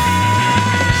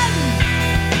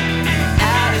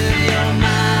 Out of your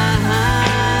mind.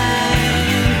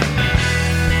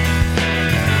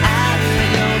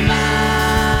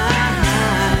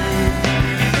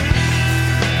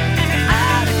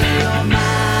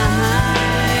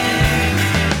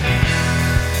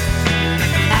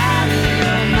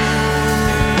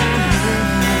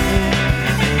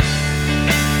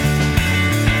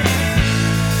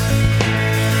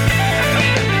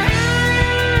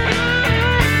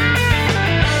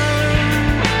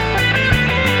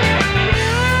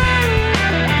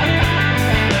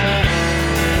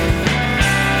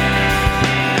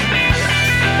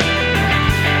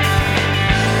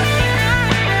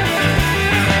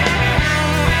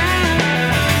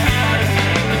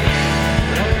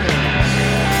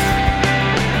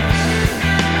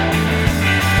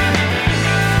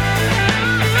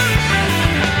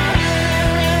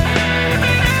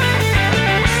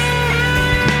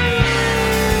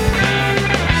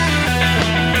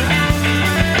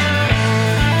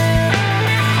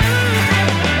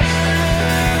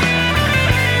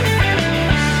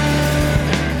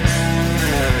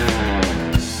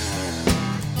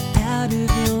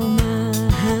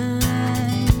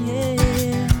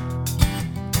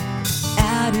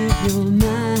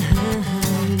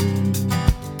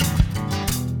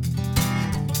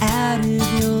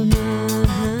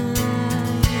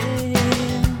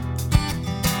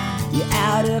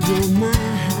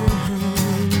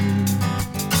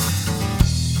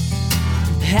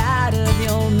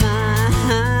 your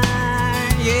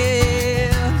mind,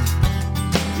 yeah.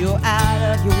 You're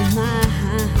out of your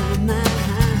mind,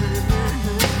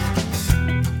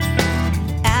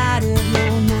 out of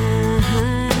your mind,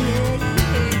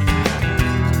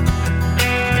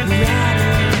 yeah. You're out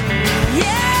of,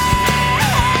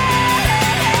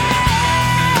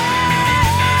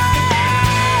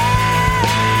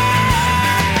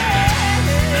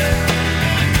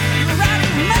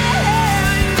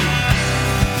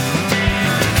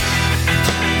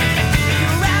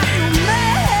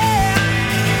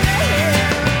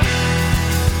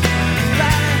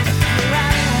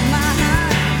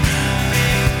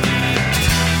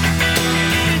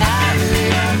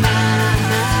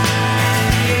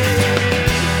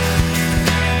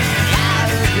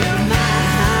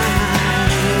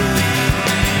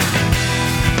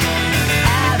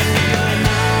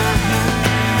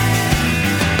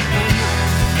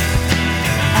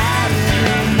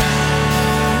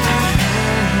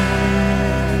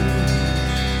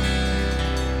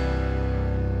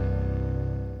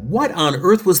 What on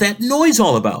earth was that noise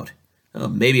all about?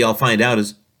 Maybe I'll find out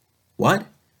as... What?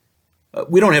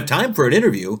 We don't have time for an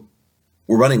interview.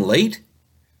 We're running late?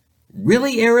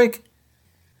 Really, Eric?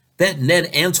 That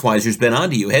Ned Answeiser's been on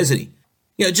to you, hasn't he?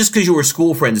 You know, just because you were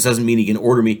school friends doesn't mean he can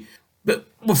order me... But,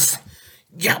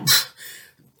 yeah...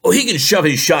 Oh, he can shove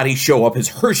his shoddy show up his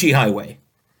Hershey Highway.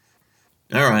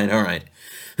 All right.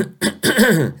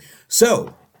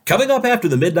 So... Coming up after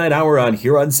the midnight hour on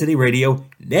Huron City Radio,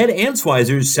 Ned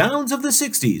Answeiser's Sounds of the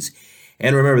 60s.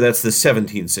 And remember, that's the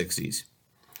 1760s.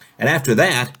 And after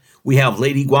that, we have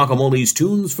Lady Guacamole's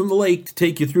Tunes from the Lake to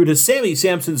take you through to Sammy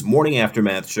Sampson's Morning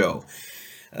Aftermath show.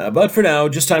 But for now,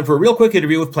 just time for a real quick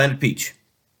interview with Planet Peach.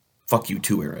 Fuck you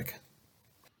too, Eric.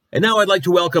 And now I'd like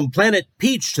to welcome Planet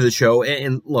Peach to the show.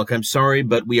 And look, I'm sorry,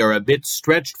 but we are a bit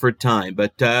stretched for time.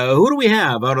 But who do we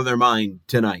have out of their mind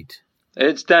tonight?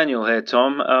 It's Daniel here,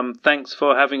 Tom. Thanks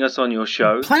for having us on your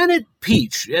show. Planet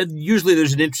Peach. Usually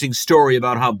there's an interesting story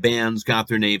about how bands got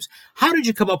their names. How did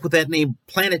you come up with that name,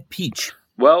 Planet Peach?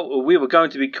 Well, we were going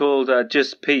to be called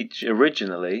just Peach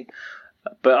originally,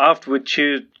 but after we'd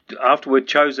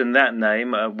chosen that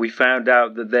name, we found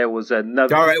out that there was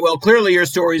another... All right, well, clearly your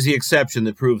story is the exception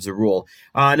that proves the rule.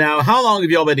 Now, how long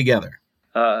have you all been together?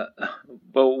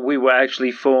 Well, we were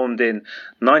actually formed in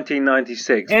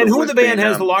 1996. And who in the band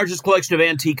has the largest collection of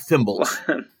antique thimbles?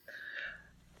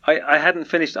 I hadn't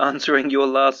finished answering your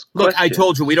last question. Look, I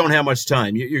told you we don't have much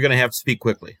time. You're going to have to speak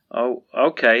quickly. Oh,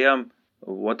 okay.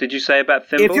 What did you say about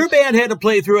thimbles? If your band had to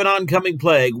play through an oncoming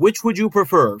plague, which would you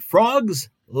prefer? Frogs,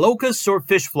 locusts, or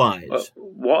fish flies?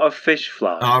 What are fish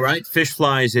flies? All right, fish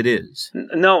flies it is.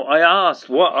 No, I asked,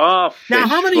 what are fish flies? Now,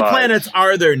 how many planets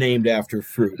are there named after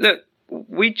fruit? Look,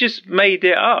 we just made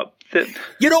it up.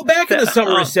 You know, back in the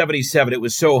summer of 77, it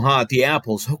was so hot, the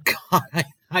apples, oh God,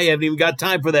 I haven't even got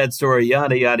time for that story,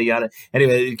 yada, yada, yada.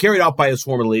 Anyway, carried off by a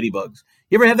swarm of ladybugs.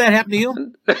 You ever have that happen to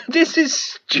you? This is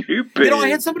stupid. You know, I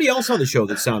had somebody else on the show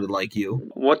that sounded like you.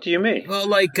 What do you mean? Well,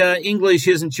 like English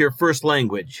isn't your first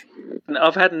language.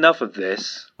 I've had enough of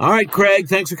this. All right, Craig,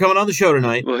 thanks for coming on the show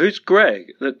tonight. Well, who's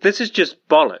Greg? Look, this is just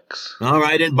bollocks. All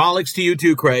right, and bollocks to you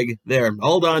too, Craig. There,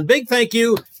 hold on. Big thank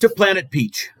you to Planet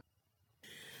Peach.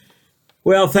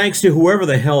 Well, thanks to whoever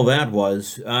the hell that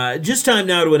was. Just time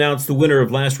now to announce the winner of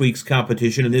last week's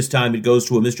competition, and this time it goes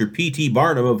to a Mr. P.T.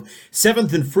 Barnum of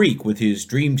 7th and Freak with his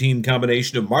dream team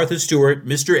combination of Martha Stewart,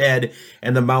 Mr. Ed,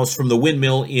 and the mouse from the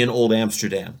windmill in Old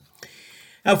Amsterdam.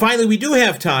 Now, finally, we do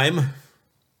have time.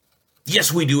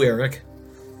 Yes, we do, Eric.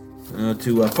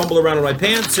 To fumble around in my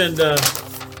pants and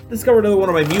discover another one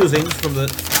of my musings from the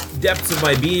depths of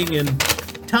my being in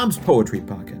Tom's poetry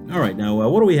pocket. All right, now,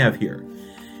 what do we have here?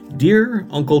 Dear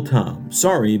Uncle Tom,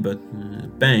 sorry, but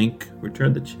bank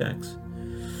returned the checks.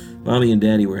 Mommy and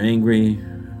Daddy were angry.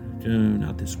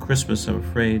 Not this Christmas, I'm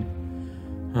afraid.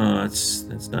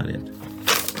 That's not it.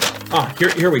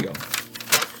 Here we go.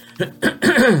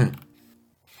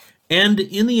 And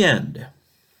in the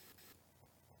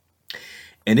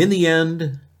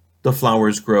end, the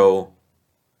flowers grow,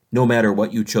 no matter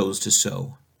what you chose to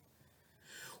sow.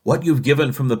 What you've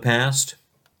given from the past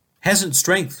hasn't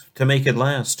strength to make it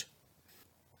last.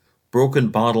 Broken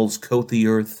bottles coat the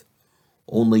earth,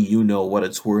 only you know what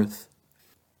it's worth.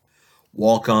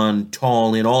 Walk on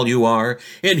tall in all you are,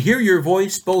 and hear your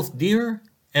voice both near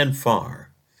and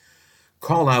far.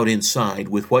 Call out inside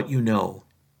with what you know,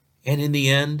 and in the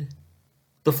end,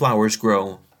 the flowers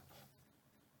grow.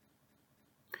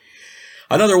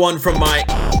 Another one from my...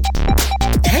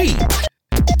 Hey,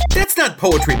 that's not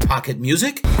poetry pocket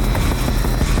music.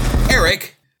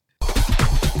 Eric.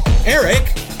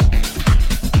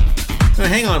 Now,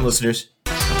 hang on, listeners.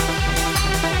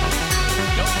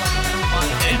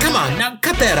 on, now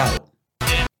cut that out.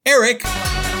 Eric!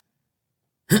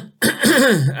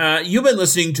 You've been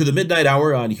listening to the Midnight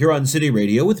Hour on Huron City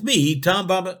Radio with me, Tom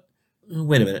Baba.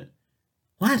 Wait a minute.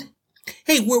 What?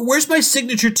 Hey, where's my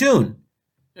signature tune?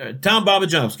 Tom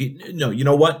Babajomsky. No, you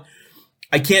know what?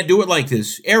 I can't do it like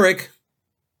this. Eric!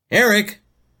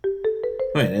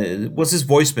 Wait, what's this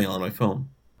voicemail on my phone?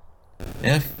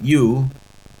 F you,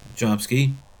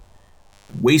 Jomsky.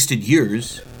 Wasted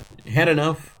years. Had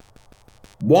enough.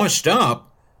 Washed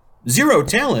up. Zero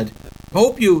talent.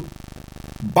 Hope you...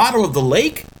 Bottom of the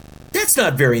lake? That's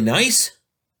not very nice.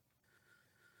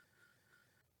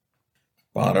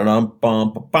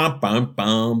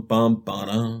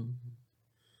 Ba-da-dum-bum-bum-bum-bum-bum-bum.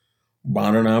 You've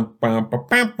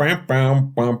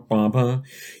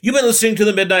been listening to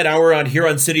the Midnight Hour on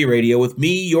Huron City Radio with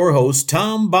me, your host,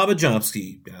 Tom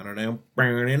Babajomsky.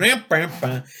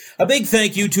 A big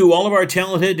thank you to all of our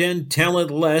talented and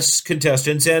talentless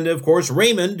contestants, and of course,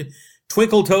 Raymond,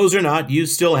 twinkle toes or not, you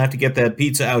still have to get that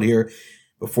pizza out here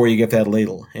before you get that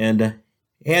ladle. And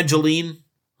Angeline,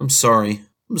 I'm sorry.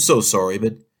 I'm so sorry,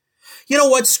 but you know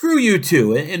what? Screw you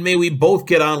too, and may we both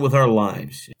get on with our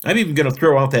lives. I'm even going to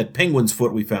throw out that penguin's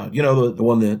foot we found. You know, the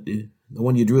one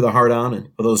you drew the heart on, and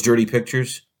for those dirty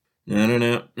pictures. Thanks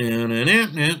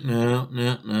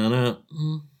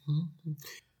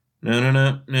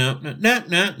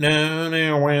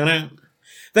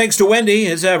to Wendy,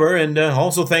 as ever, and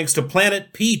also thanks to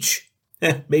Planet Peach.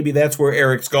 Maybe that's where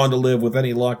Eric's gone to live with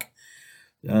any luck.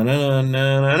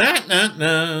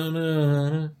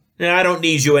 I don't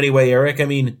need you anyway, Eric. I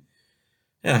mean,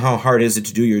 how hard is it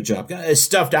to do your job? A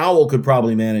stuffed owl could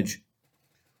probably manage.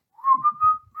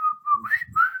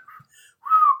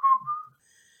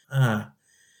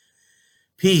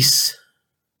 Peace.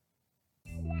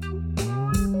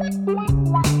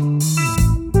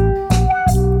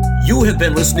 You have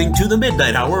been listening to the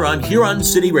Midnight Hour on Huron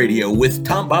City Radio with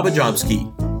Tom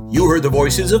Babajomsky. You heard the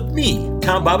voices of me,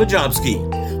 Tom Babajomsky,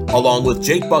 along with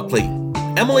Jake Buckley,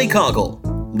 Emily Conkle,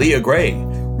 Leah Gray,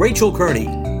 Rachel Kearney,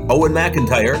 Owen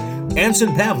McIntyre, Anson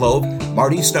Pavlov,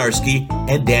 Marty Snarsky,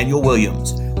 and Daniel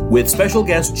Williams, with special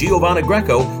guest Giovanna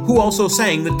Greco, who also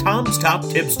sang the Tom's Top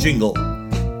Tips jingle.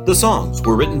 The songs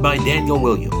were written by Daniel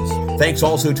Williams. Thanks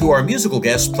also to our musical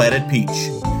guest, Planet Peach.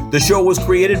 The show was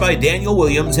created by Daniel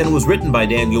Williams and was written by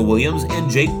Daniel Williams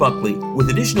and Jake Buckley, with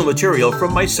additional material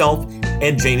from myself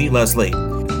and Jamie Leslie.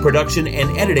 Production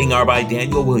and editing are by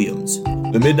Daniel Williams.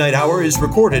 The Midnight Hour is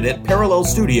recorded at Parallel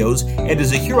Studios and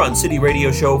is a Huron City radio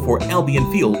show for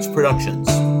Albion Fields Productions.